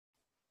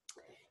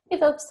Hey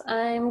folks,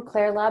 I'm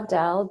Claire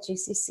Lobdell,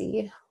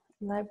 GCC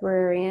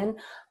librarian,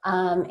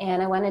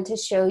 and I wanted to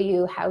show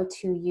you how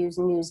to use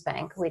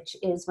NewsBank, which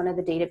is one of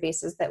the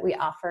databases that we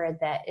offer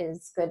that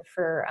is good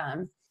for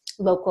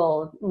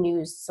local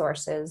news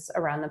sources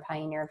around the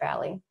Pioneer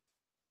Valley.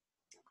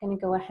 I'm going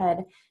to go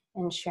ahead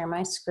and share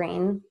my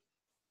screen.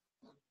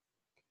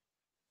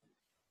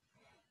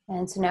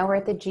 And so now we're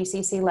at the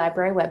GCC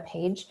library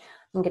webpage.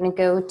 I'm going to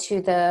go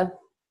to the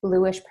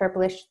bluish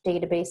purplish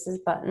databases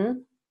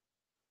button.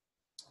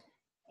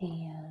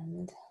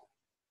 And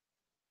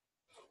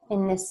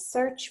in this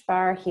search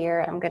bar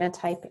here, I'm going to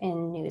type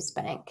in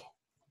NewsBank.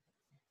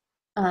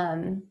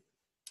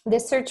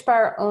 This search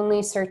bar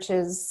only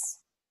searches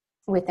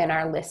within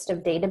our list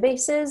of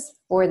databases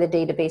for the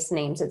database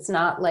names. It's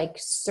not like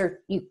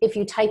if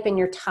you type in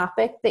your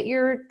topic that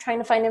you're trying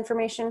to find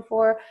information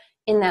for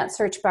in that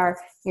search bar,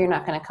 you're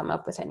not going to come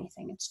up with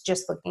anything. It's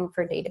just looking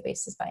for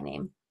databases by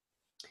name.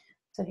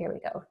 So here we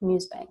go,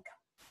 NewsBank.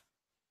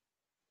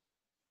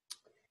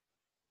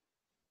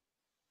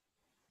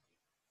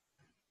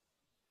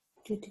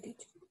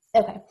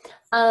 Okay,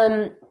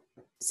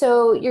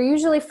 so you're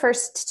usually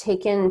first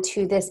taken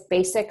to this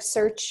basic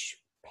search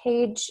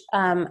page.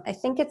 I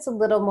think it's a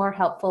little more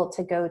helpful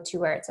to go to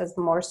where it says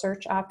more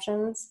search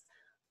options.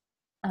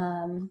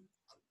 And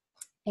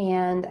I'm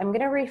going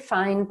to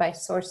refine by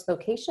source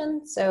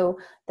location so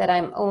that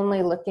I'm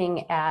only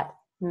looking at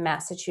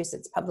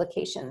Massachusetts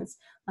publications.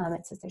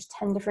 It says there's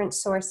 10 different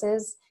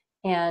sources,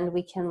 and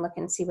we can look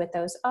and see what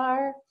those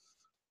are.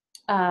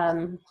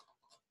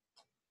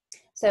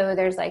 So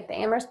there's like the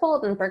Amherst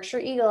Bulletin, Berkshire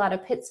Eagle out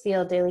of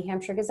Pittsfield, Daily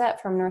Hampshire Gazette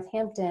from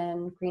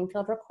Northampton,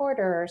 Greenfield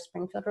Recorder,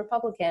 Springfield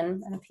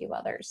Republican, and a few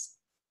others.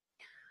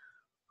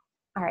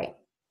 All right,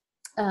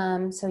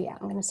 so yeah,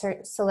 I'm gonna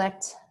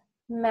select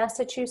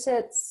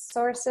Massachusetts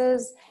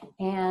sources,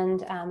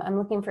 and I'm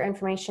looking for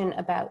information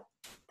about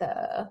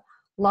the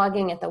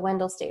logging at the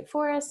Wendell State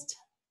Forest.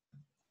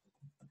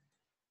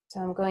 So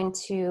I'm going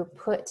to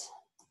put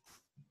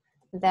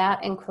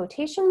that in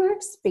quotation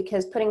marks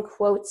because putting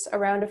quotes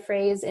around a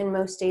phrase in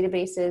most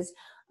databases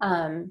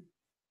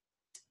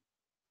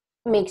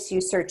makes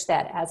you search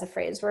that as a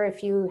phrase.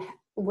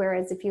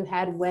 Whereas if you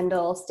had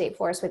Wendell State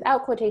Forest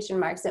without quotation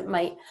marks, it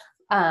might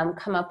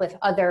come up with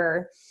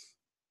other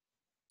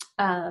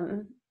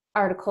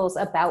articles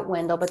about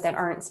Wendell, but that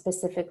aren't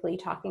specifically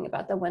talking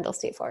about the Wendell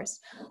State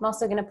Forest. I'm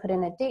also going to put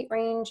in a date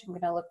range. I'm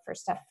going to look for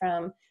stuff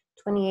from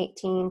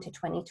 2018 to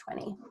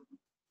 2020.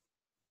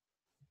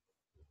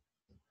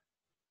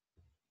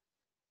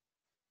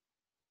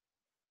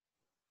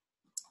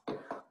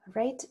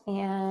 Right,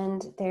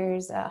 and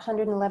there's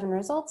 111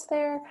 results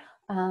there.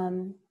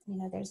 You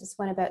know, there's this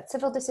one about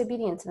civil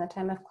disobedience in the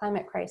time of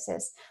climate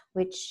crisis,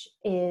 which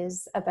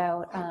is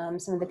about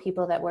some of the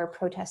people that were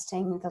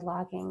protesting the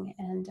logging,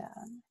 and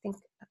I think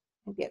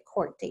maybe a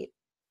court date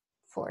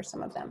for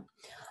some of them.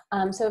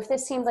 So if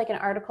this seemed like an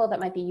article that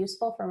might be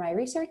useful for my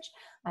research,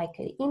 I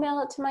could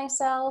email it to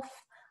myself.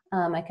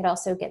 I could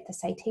also get the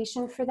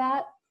citation for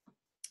that.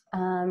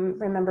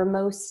 Remember,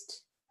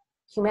 most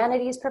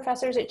humanities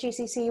professors at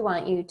GCC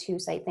want you to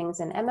cite things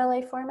in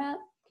MLA format.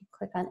 You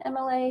click on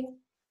MLA,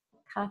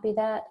 copy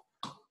that.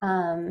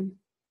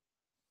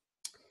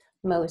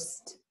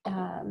 Most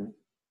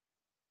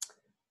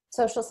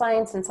social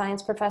science and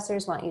science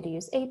professors want you to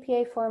use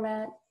APA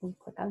format. You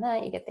click on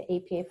that, you get the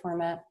APA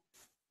format.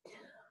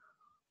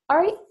 All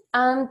right,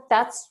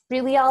 that's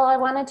really all I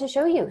wanted to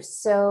show you.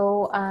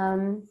 So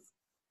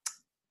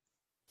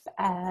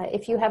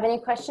if you have any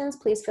questions,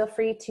 please feel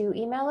free to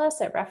email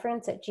us at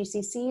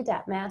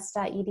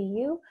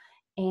reference@gcc.mass.edu,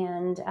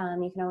 and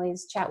you can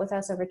always chat with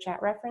us over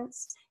chat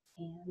reference,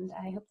 and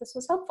I hope this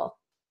was helpful.